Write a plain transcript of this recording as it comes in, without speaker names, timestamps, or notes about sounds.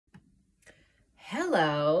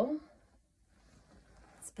Hello.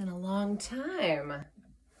 It's been a long time.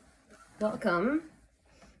 Welcome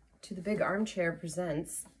to the Big Armchair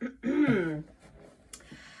Presents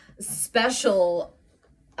special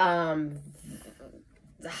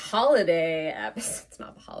holiday episode. It's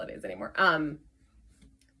not the holidays anymore.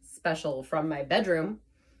 Special from my bedroom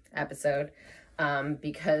episode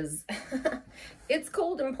because it's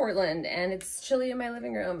cold in Portland and it's chilly in my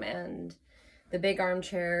living room and the big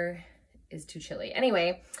armchair is too chilly.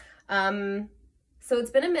 Anyway, so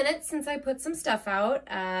it's been a minute since I put some stuff out.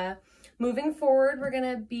 Moving forward, we're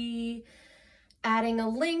gonna be adding a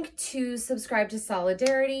link to subscribe to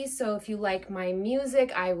Solidarity. So if you like my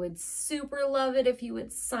music, I would super love it if you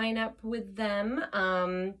would sign up with them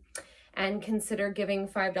and consider giving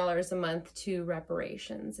 $5 a month to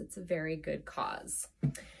reparations. It's a very good cause.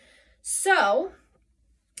 So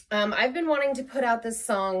I've been wanting to put out this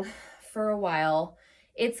song for a while.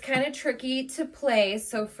 It's kind of tricky to play,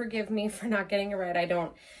 so forgive me for not getting it right. I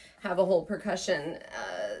don't have a whole percussion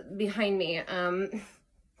behind me. And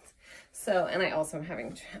I also am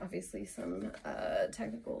having, obviously, some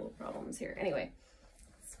technical problems here. Anyway,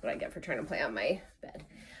 that's what I get for trying to play on my bed.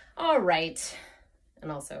 All right.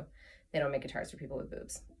 And also, they don't make guitars for people with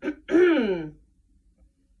boobs.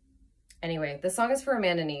 Anyway, this song is for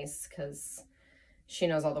Amanda niece, because she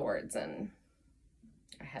knows all the words, and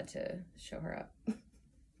I had to show her up.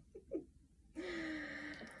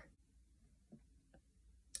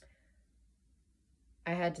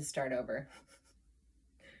 I had to start over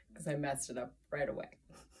because I messed it up right away.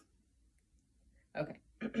 Okay.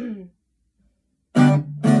 Man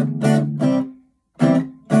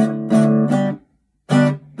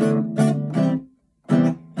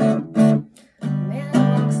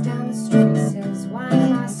walks down the street, says, why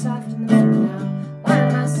am I soft in the middle now? Why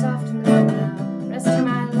am I soft in the middle now? The rest of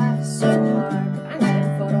my life is so hard, but I need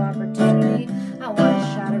a photo opportunity. I want a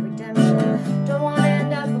shot of redemption. Don't want to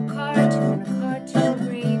end up a cartoon in a cartoon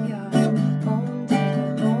graveyard. Bone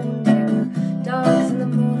digger, dogs in the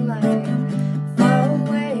moonlight, far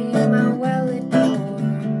away in my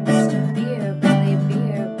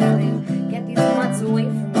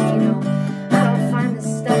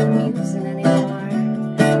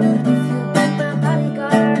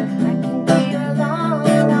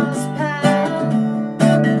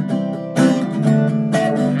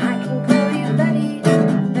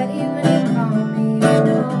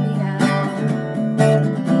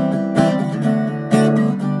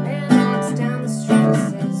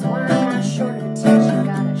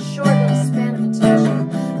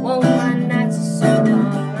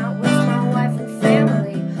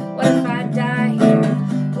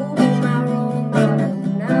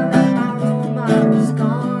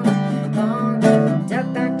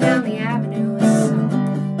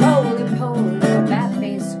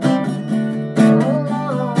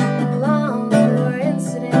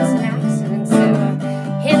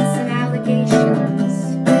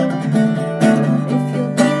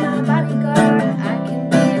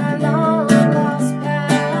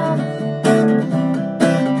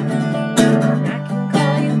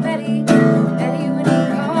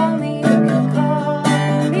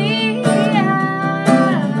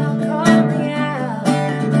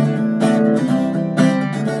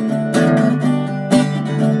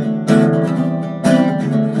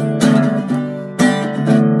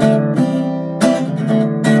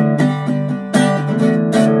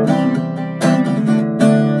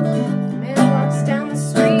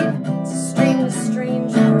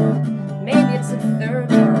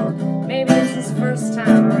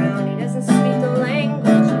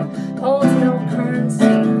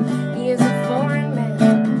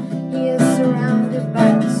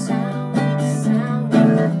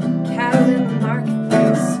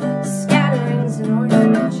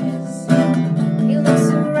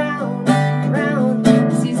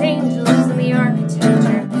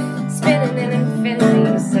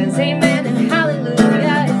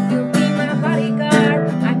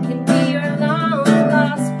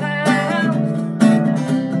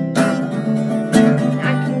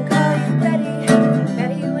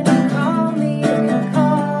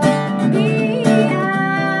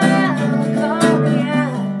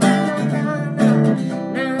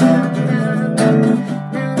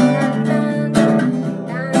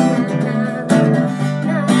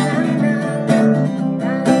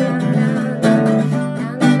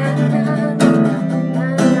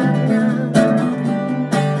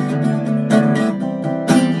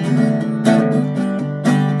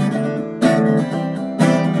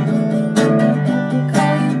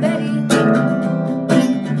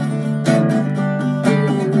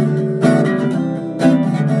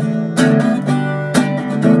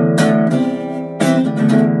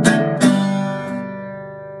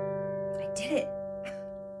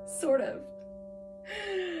Sort of.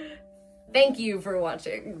 Thank you for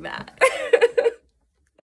watching that.